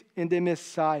believed in the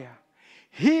Messiah.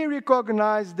 He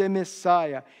recognized the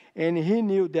Messiah, and he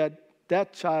knew that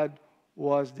that child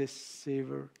was the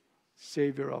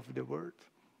Savior of the world.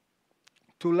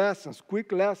 2 lessons,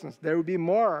 quick lessons. There will be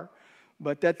more,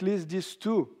 but at least these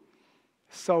 2.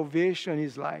 Salvation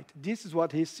is light. This is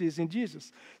what he sees in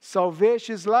Jesus.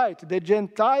 Salvation is light. The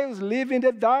Gentiles live in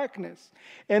the darkness.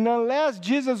 And unless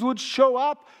Jesus would show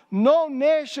up, no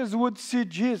nations would see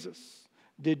Jesus.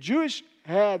 The Jewish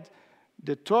had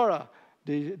the Torah,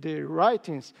 the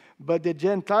writings, but the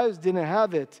Gentiles didn't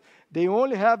have it. They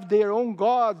only have their own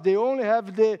gods. They only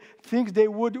have the things they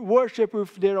would worship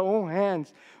with their own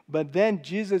hands. But then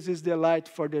Jesus is the light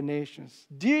for the nations.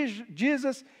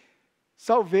 Jesus,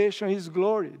 salvation is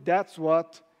glory. That's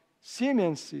what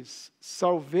Simeon sees.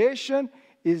 Salvation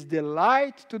is the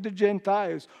light to the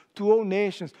Gentiles, to all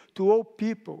nations, to all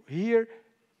people, here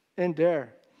and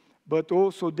there. But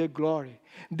also the glory.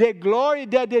 The glory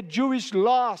that the Jewish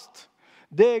lost.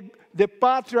 The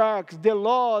patriarchs, the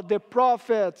law, the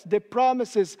prophets, the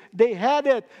promises, they had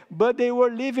it, but they were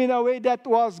living a way that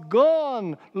was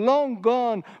gone, long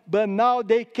gone. But now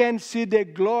they can see the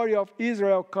glory of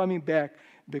Israel coming back,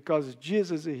 because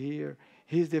Jesus is here.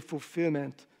 He's the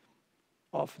fulfillment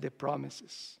of the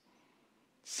promises.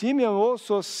 Simeon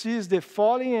also sees the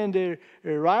falling and the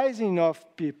rising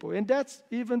of people, and that's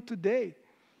even today.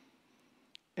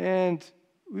 And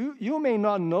you may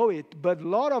not know it, but a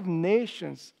lot of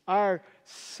nations are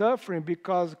suffering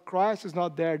because Christ is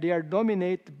not there. They are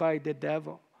dominated by the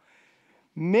devil.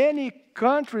 Many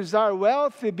countries are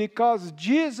wealthy because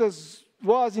Jesus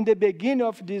was in the beginning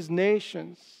of these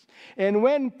nations. And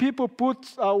when people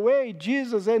put away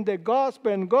Jesus and the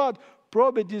gospel and God,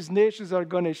 probably these nations are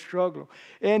going to struggle.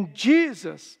 And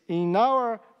Jesus, in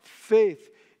our faith,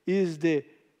 is the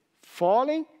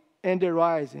falling and the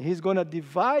rising. He's going to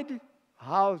divide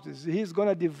houses. He's going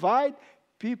to divide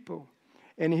people.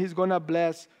 And he's going to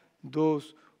bless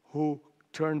those who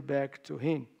turn back to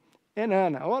him. And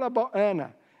Anna, what about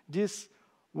Anna? This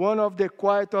one of the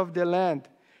quiet of the land.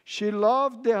 She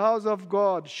loved the house of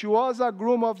God. She was a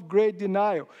groom of great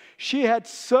denial. She had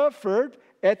suffered,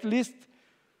 at least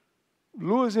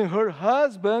losing her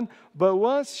husband, but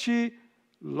once she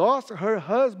lost her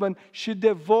husband, she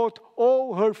devoted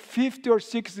all her 50 or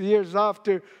 60 years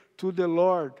after to the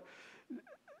Lord.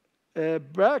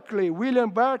 William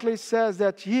Barclay says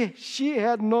that she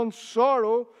had known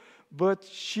sorrow, but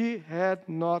she had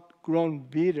not grown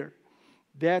bitter.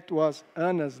 That was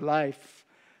Anna's life.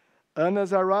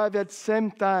 Anna's arrived at the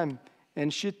same time,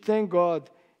 and she thanked God,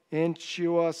 and she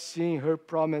was seeing her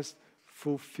promise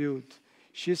fulfilled.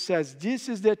 She says, this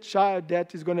is the child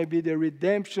that is going to be the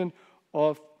redemption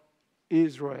of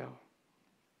Israel.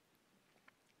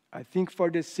 I think for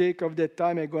the sake of the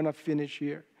time, I'm going to finish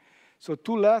here. So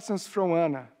 2 lessons from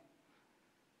Anna,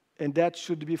 and that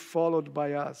should be followed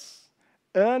by us.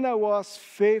 Anna was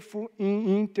faithful in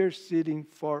interceding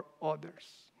for others.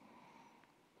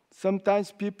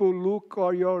 Sometimes people look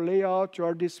at your layout,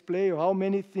 your display, how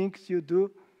many things you do,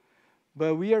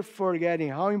 but we are forgetting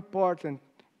how important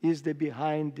is the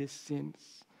behind the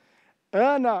scenes.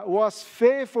 Anna was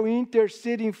faithful in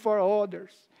interceding for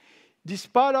others.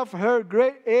 Despite of her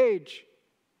great age,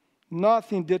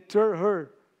 nothing deterred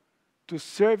her to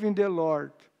serving the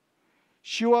Lord.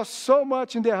 She was so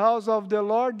much in the house of the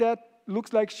Lord that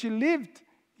looks like she lived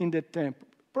in the temple.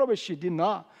 Probably she did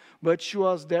not, but she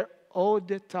was there all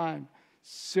the time,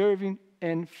 serving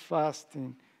and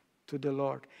fasting to the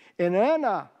Lord. And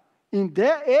Anna, in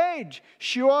that age,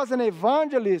 she was an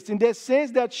evangelist in the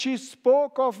sense that she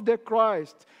spoke of the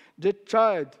Christ, the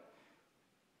child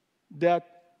that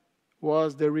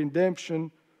was the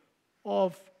redemption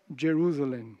of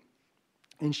Jerusalem.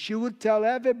 And she would tell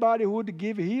everybody who would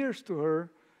give ears to her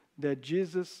that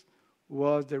Jesus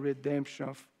was the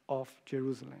redemption of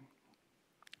Jerusalem.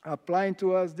 Applying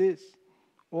to us this,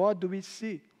 what do we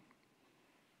see?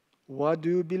 What do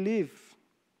you believe?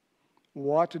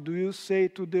 What do you say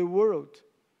to the world?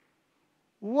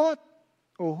 What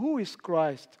or who is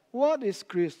Christ? What is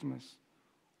Christmas?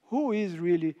 Who is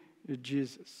really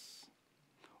Jesus?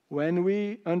 When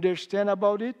we understand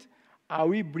about it, are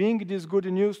we bring this good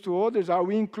news to others? Are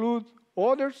we include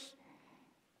others?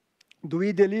 Do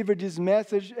we deliver this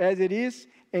message as it is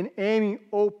and aiming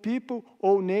all people,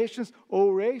 all nations,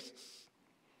 all races?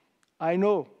 I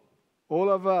know all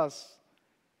of us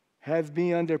have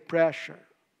been under pressure,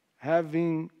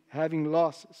 having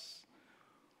losses.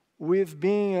 We've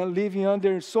been living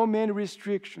under so many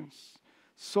restrictions,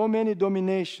 so many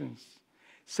dominations.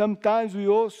 Sometimes we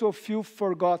also feel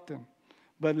forgotten.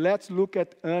 But let's look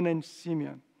at Anna and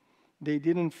Simeon. They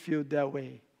didn't feel that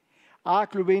way.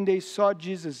 Actually, when they saw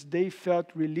Jesus, they felt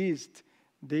released,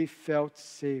 they felt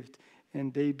saved,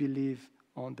 and they believed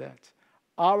on that.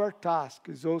 Our task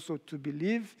is also to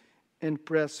believe and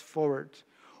press forward.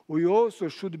 We also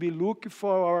should be looking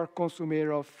for our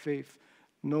consummation of faith,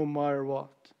 no matter what.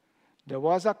 There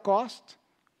was a cost.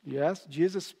 Yes,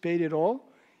 Jesus paid it all.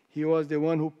 He was the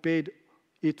one who paid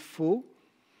it full.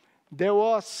 There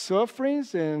was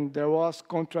sufferings and there was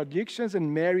contradictions,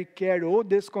 and Mary carried all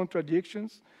these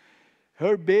contradictions.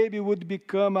 Her baby would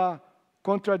become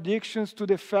contradictions to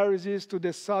the Pharisees, to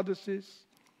the Sadducees,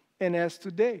 and as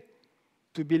today.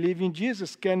 To believe in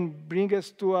Jesus can bring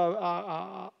us to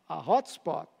a hot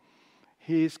spot.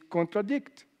 He is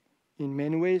contradict in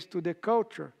many ways to the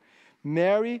culture.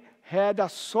 Mary had a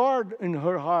sword in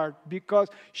her heart because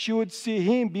she would see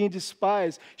him being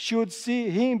despised. She would see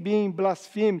him being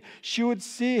blasphemed. She would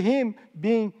see him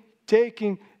being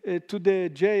taken to the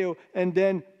jail and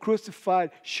then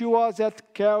crucified. She was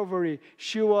at Calvary.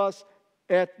 She was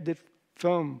at the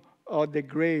tomb or the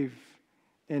grave.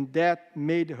 And that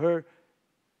made her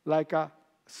like a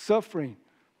suffering,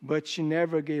 but she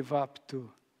never gave up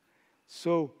too.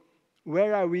 So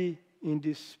where are we in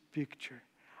this picture?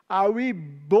 Are we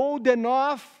bold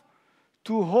enough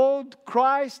to hold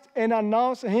Christ and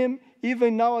announce him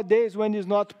even nowadays when he's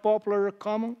not popular or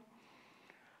common?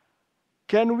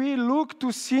 Can we look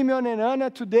to Simeon and Anna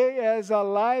today as a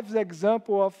live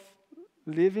example of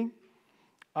living?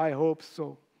 I hope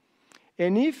so.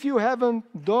 And if you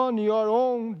haven't done your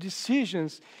own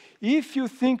decisions, if you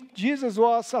think Jesus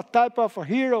was a type of a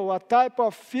hero, a type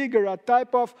of figure, a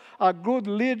type of a good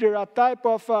leader, a type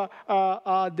of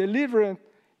a deliverance,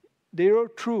 they are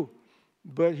true,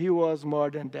 but he was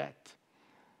more than that.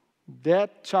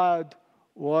 That child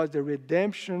was the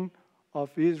redemption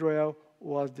of Israel,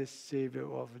 was the Savior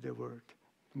of the world.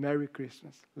 Merry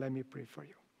Christmas. Let me pray for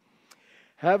you.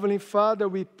 Heavenly Father,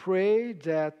 we pray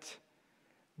that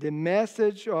the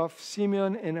message of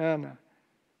Simeon and Anna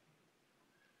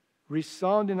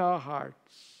resound in our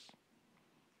hearts.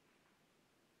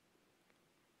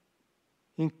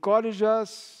 Encourage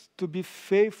us to be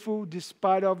faithful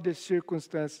despite of the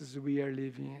circumstances we are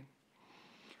living in.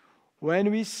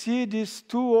 When we see these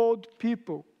 2 old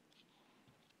people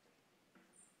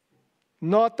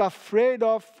not afraid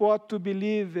of what to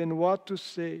believe and what to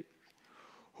say,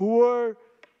 who are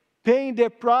paying the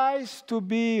price to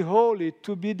be holy,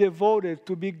 to be devoted,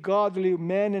 to be godly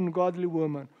men and godly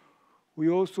women, we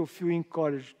also feel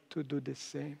encouraged to do the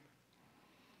same.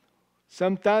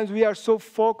 Sometimes we are so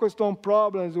focused on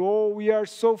problems, or we are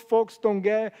so focused on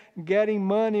getting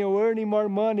money or earning more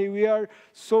money. We are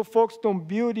so focused on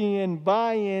building and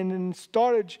buying and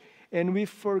storage, and we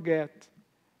forget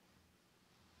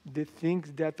the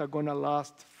things that are going to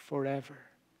last forever.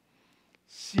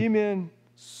 Simeon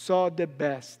saw the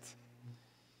best.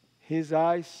 His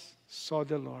eyes saw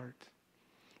the Lord.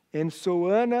 And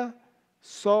so Anna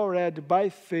saw already by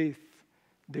faith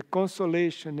the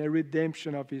consolation and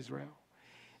redemption of Israel.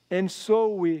 And so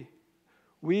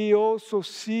we also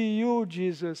see you,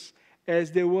 Jesus,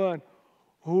 as the one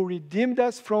who redeemed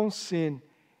us from sin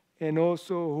and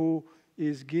also who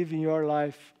is giving your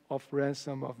life of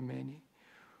ransom of many.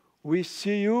 We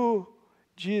see you,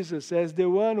 Jesus, as the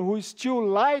one who is still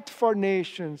light for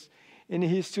nations, and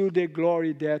He is still the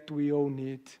glory that we all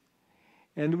need.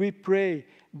 And we pray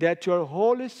that your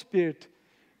Holy Spirit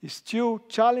still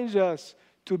challenge us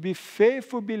to be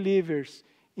faithful believers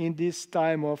in this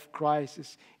time of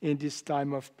crisis, in this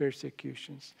time of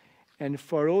persecutions. And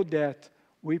for all that,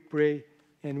 we pray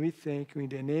and we thank you in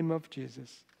the name of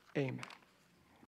Jesus. Amen.